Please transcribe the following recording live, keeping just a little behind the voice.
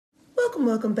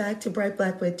Welcome back to Bright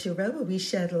Blackwood Tarot, where we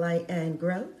shed light and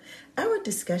grow. Our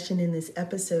discussion in this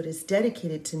episode is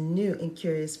dedicated to new and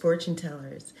curious fortune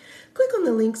tellers. Click on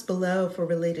the links below for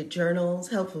related journals,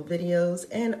 helpful videos,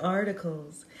 and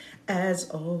articles. As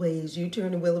always, you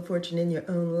turn the wheel of fortune in your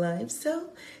own life, so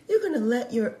you're going to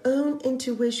let your own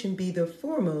intuition be the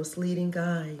foremost leading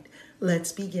guide.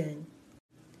 Let's begin.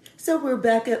 So we're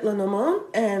back at Lenormand,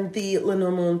 and the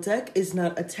Lenormand deck is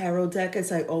not a tarot deck,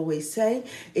 as I always say.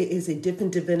 It is a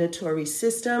different divinatory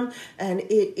system, and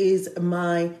it is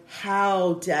my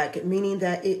how deck, meaning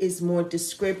that it is more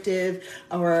descriptive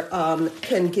or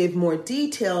can give more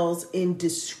details in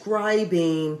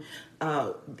describing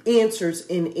answers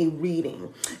in a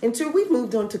reading. And so we've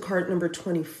moved on to card number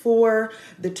 24.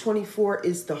 The 24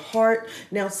 is the heart.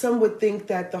 Now, some would think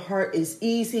that the heart is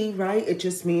easy, right? It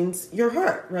just means your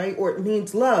heart, right? Or it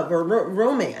means love or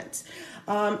romance.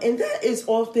 And that is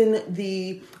often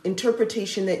the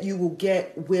interpretation that you will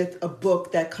get with a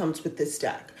book that comes with this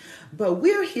deck. But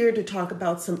we're here to talk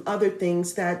about some other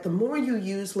things that the more you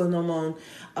use Lenormand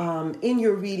in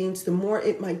your readings, the more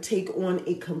it might take on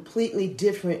a completely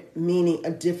different meaning,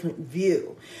 a different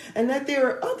view. And that there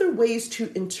are other ways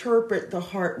to interpret the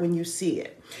heart when you see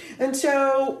it. And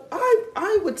so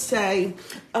I would say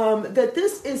that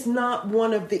this is not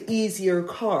one of the easier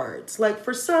cards. Like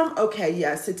for some, okay,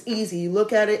 yes, it's easy. You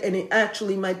look at it and it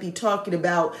actually might be talking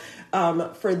about,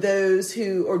 for those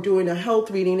who are doing a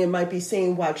health reading, it might be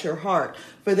saying, watch your heart.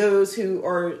 For those who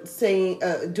are saying,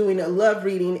 doing a love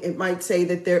reading, it might say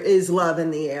that there is love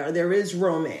in the air, there is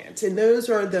romance. And those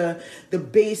are the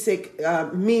basic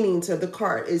meanings of the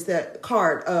card, is that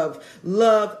card of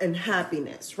love and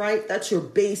happiness, right? That's your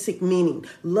basic meaning,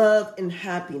 love and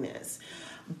happiness.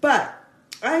 But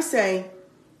I say,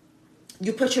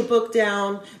 you put your book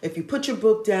down. If you put your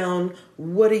book down,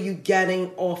 what are you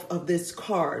getting off of this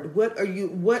card?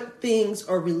 What things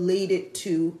are related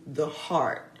to the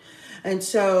heart? And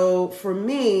so for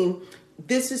me,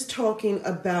 this is talking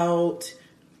about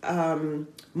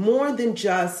more than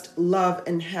just love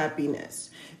and happiness.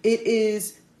 It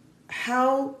is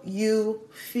how you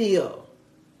feel.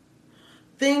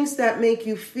 Things that make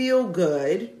you feel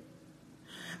good.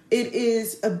 It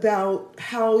is about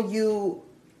how you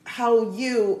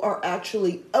are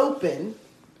actually open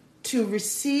to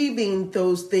receiving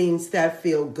those things that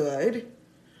feel good,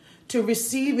 to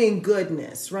receiving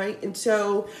goodness, right? And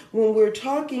so when we're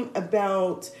talking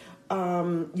about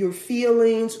your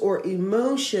feelings or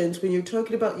emotions, when you're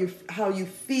talking about how you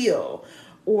feel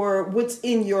or what's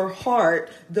in your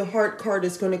heart, the heart card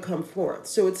is going to come forth.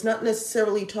 So it's not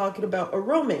necessarily talking about a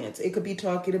romance. It could be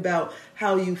talking about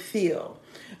how you feel.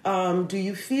 Do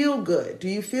you feel good? Do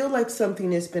you feel like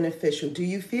something is beneficial? Do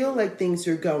you feel like things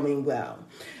are going well?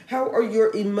 How are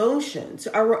your emotions?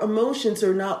 Our emotions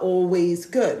are not always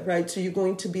good, right? So you're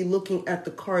going to be looking at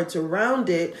the cards around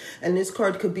it. And this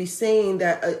card could be saying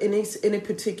that in a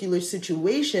particular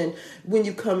situation, when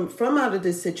you come from out of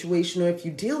this situation, or if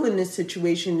you deal in this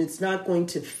situation, it's not going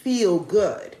to feel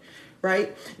good.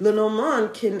 Right?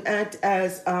 Lenormand can act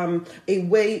as a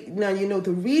way. Now,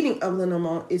 the reading of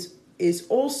Lenormand is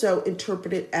also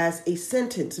interpreted as a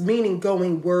sentence, meaning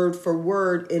going word for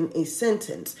word in a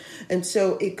sentence. And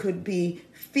so it could be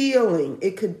feeling,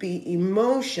 it could be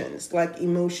emotions, like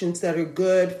emotions that are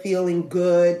good, feeling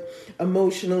good,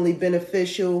 emotionally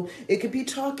beneficial. It could be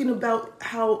talking about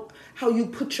how you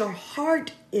put your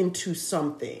heart into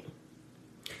something.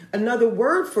 Another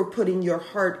word for putting your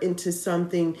heart into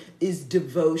something is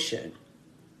devotion.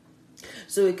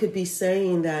 So it could be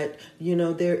saying that,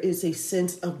 there is a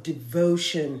sense of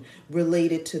devotion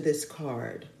related to this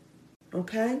card.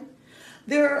 Okay?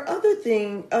 There are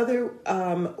other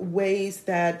ways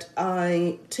that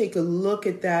I take a look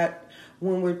at that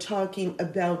when we're talking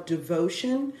about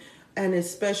devotion, and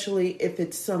especially if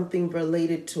it's something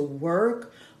related to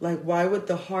work. Like, why would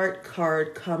the heart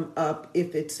card come up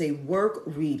if it's a work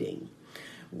reading?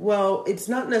 Well, it's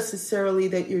not necessarily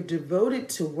that you're devoted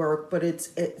to work, but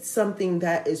it's something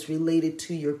that is related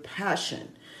to your passion,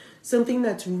 something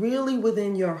that's really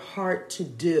within your heart to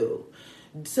do,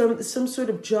 some sort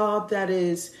of job that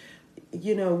is,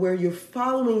 where you're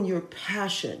following your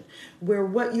passion, where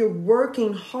what you're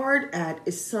working hard at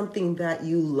is something that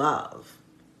you love,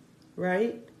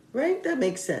 right? Right? That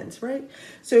makes sense, right?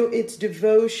 So it's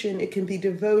devotion. It can be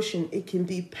devotion. It can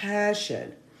be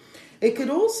passion. It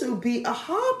could also be a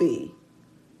hobby.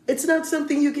 It's not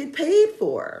something you get paid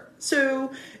for.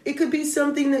 So it could be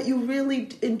something that you really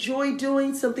enjoy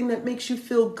doing, something that makes you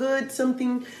feel good,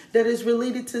 something that is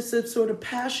related to some sort of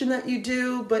passion that you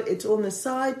do, but it's on the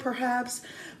side perhaps,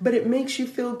 but it makes you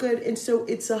feel good. And so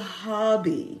it's a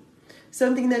hobby.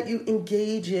 something that you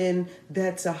engage in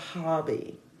that's a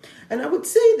hobby. And I would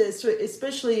say this,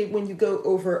 especially when you go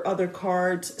over other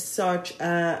cards such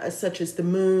as the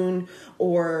moon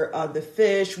or the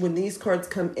fish. When these cards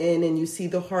come in and you see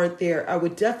the heart there, I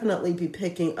would definitely be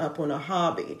picking up on a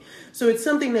hobby. So it's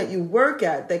something that you work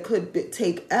at that could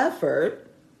take effort,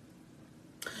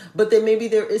 but then maybe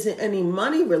there isn't any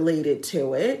money related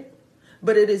to it.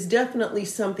 But it is definitely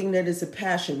something that is a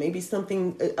passion, maybe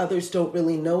something others don't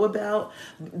really know about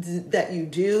that you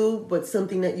do, but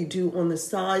something that you do on the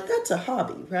side. That's a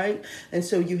hobby, right? And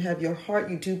so you have your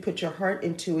heart, you do put your heart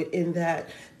into it in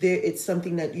that it's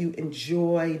something that you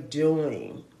enjoy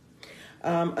doing.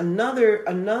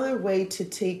 Another way to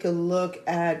take a look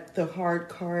at the heart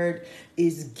card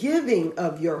is giving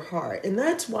of your heart. And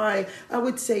that's why I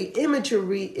would say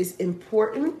imagery is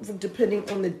important depending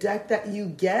on the deck that you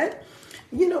get.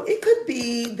 You know, it could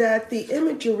be that the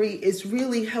imagery is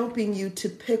really helping you to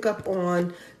pick up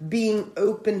on being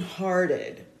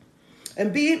open-hearted.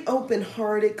 And being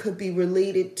open-hearted could be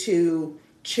related to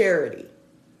charity,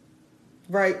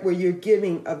 right? Where you're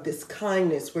giving of this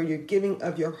kindness, where you're giving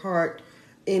of your heart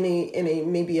in a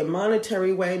maybe a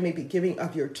monetary way, maybe giving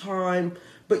of your time,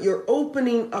 but you're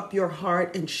opening up your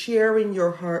heart and sharing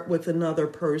your heart with another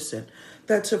person.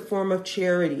 That's a form of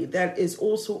charity. That is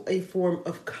also a form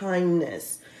of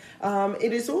kindness.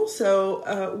 It is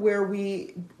also where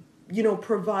we,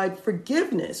 provide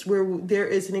forgiveness, where there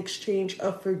is an exchange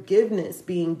of forgiveness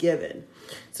being given.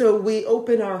 So we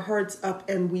open our hearts up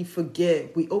and we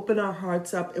forgive. We open our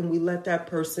hearts up and we let that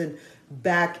person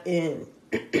back in.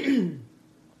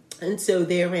 And so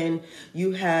therein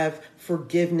you have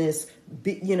forgiveness,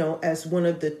 as one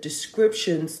of the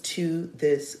descriptions to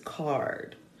this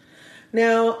card.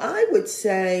 Now, I would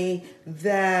say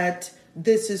that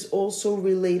this is also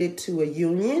related to a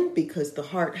union because the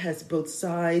heart has both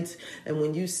sides. And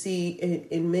when you see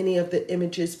in many of the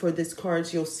images for this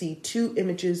cards, you'll see two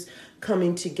images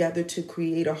coming together to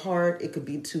create a heart. It could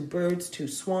be two birds, two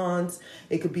swans.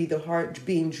 It could be the heart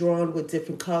being drawn with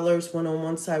different colors, one on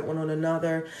one side, one on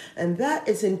another. And that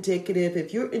is indicative,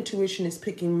 if your intuition is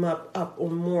picking up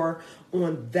on more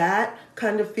on that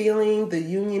kind of feeling, the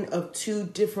union of two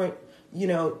different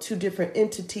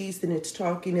entities, then it's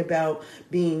talking about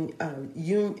being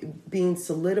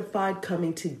solidified,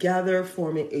 coming together,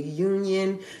 forming a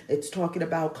union. It's talking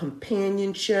about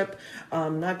companionship,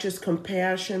 not just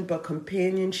compassion, but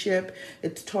companionship.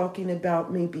 It's talking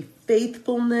about maybe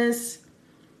faithfulness,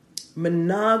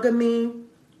 monogamy,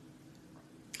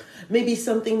 maybe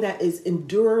something that is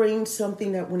enduring,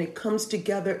 something that when it comes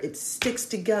together, it sticks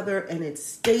together and it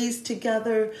stays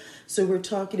together. So we're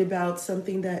talking about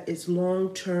something that is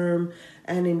long-term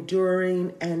and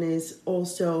enduring and is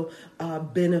also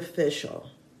beneficial,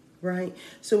 right?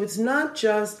 So it's not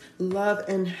just love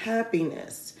and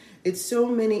happiness. It's so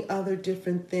many other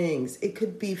different things. It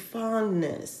could be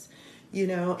fondness.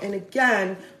 And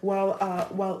again,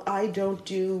 while I don't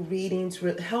do readings,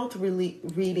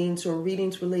 readings or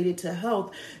readings related to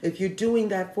health, if you're doing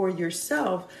that for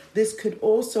yourself, this could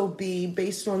also be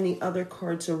based on the other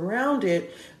cards around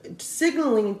it,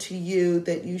 signaling to you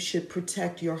that you should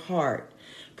protect your heart.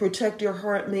 Protect your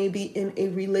heart maybe in a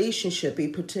relationship, a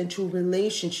potential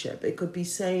relationship. It could be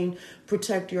saying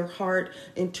protect your heart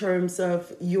in terms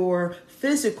of your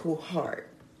physical heart.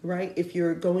 Right? If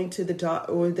you're going to the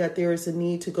doctor or that there is a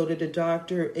need to go to the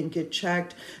doctor and get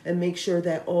checked and make sure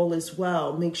that all is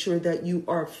well, make sure that you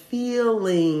are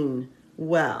feeling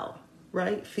well,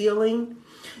 right? Feeling.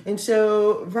 And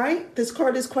so, right, this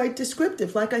card is quite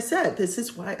descriptive. Like I said, this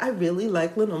is why I really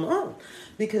like Lenormand,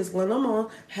 because Lenormand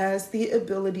has the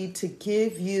ability to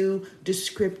give you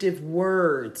descriptive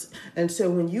words. And so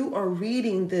when you are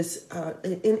reading this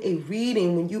in a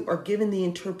reading, when you are given the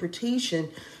interpretation,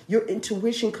 your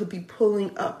intuition could be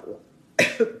pulling up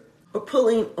or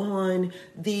pulling on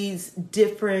these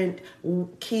different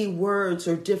key words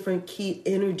or different key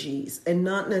energies, and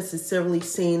not necessarily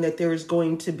saying that there is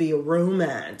going to be a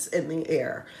romance in the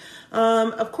air.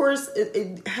 Of course,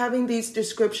 having these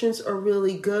descriptions are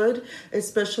really good,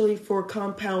 especially for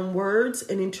compound words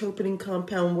and interpreting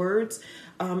compound words.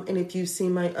 And if you've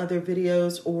seen my other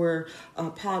videos or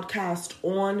podcast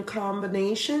on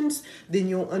combinations, then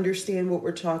you'll understand what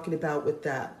we're talking about with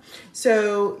that.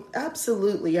 So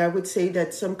absolutely, I would say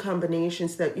that some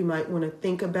combinations that you might want to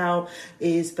think about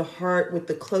is the heart with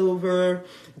the clover.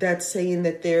 That's saying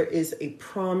that there is a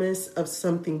promise of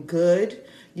something good.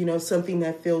 Something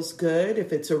that feels good.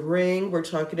 If it's a ring, we're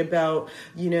talking about,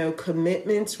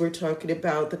 commitments. We're talking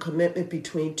about the commitment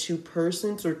between two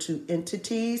persons or two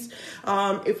entities.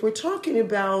 If we're talking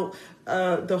about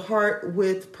the heart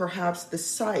with perhaps the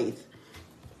scythe,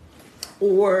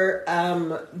 or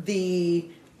the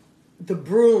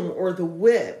broom or the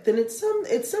whip, then it's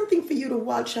something for you to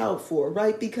watch out for,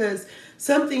 right? Because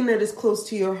something that is close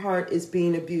to your heart is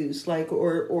being abused, like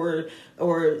or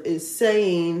is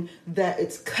saying that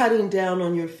it's cutting down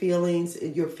on your feelings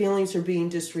are being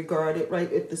disregarded,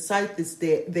 right? If the scythe is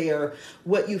there,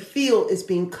 what you feel is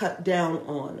being cut down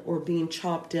on or being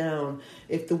chopped down.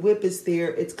 If the whip is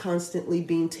there, it's constantly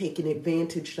being taken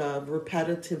advantage of,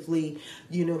 repetitively,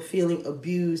 feeling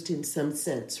abused in some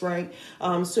sense, right?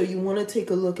 So you want to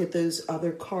take a look at those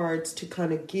other cards to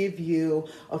kind of give you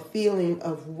a feeling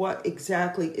of what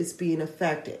exactly is being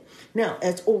affected. Now,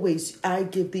 as always, I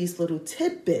give these little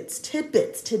tidbits.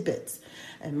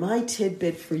 And my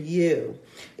tidbit for you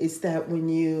is that when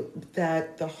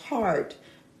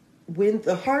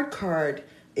the heart card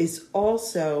is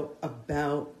also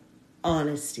about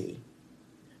honesty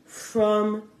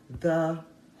from the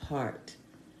heart,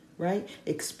 right?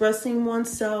 Expressing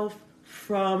oneself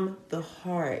from the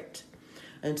heart.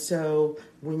 And so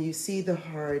when you see the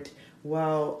heart,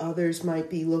 while others might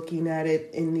be looking at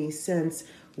it in the sense,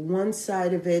 one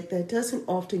side of it that doesn't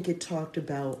often get talked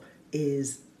about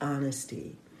is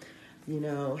honesty.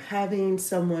 Having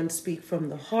someone speak from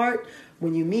the heart.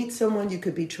 When you meet someone, you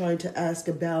could be trying to ask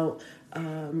about,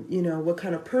 what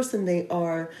kind of person they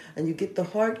are, and you get the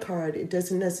heart card. It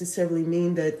doesn't necessarily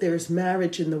mean that there's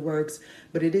marriage in the works,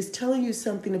 but it is telling you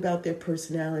something about their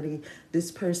personality. This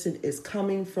person is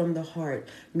coming from the heart,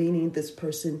 meaning this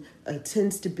person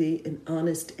tends to be an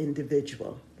honest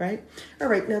individual, right? All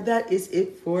right, now that is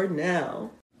it for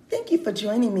now. Thank you for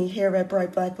joining me here at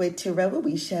Bright Black with Tarot, where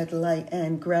we shed light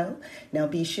and grow. Now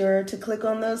be sure to click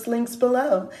on those links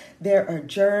below. There are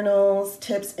journals,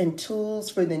 tips, and tools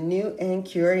for the new and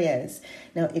curious.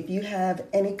 Now, if you have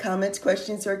any comments,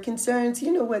 questions, or concerns,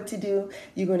 you know what to do.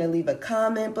 You're going to leave a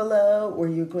comment below, or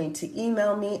you're going to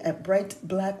email me at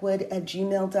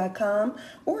brightblackwood@gmail.com,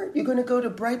 or you're going to go to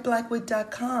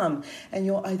brightblackwood.com, and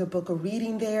you'll either book a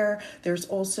reading there. There's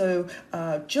also,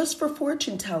 just for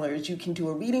fortune tellers, you can do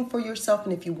a reading for yourself,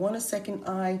 and if you want a second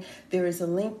eye, there is a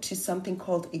link to something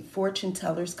called a fortune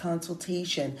teller's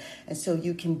consultation, and so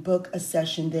you can book a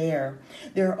session there.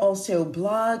 There are also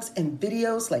blogs and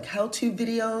videos, like how-to videos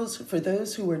for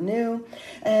those who are new,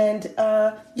 and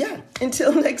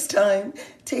until next time,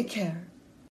 take care.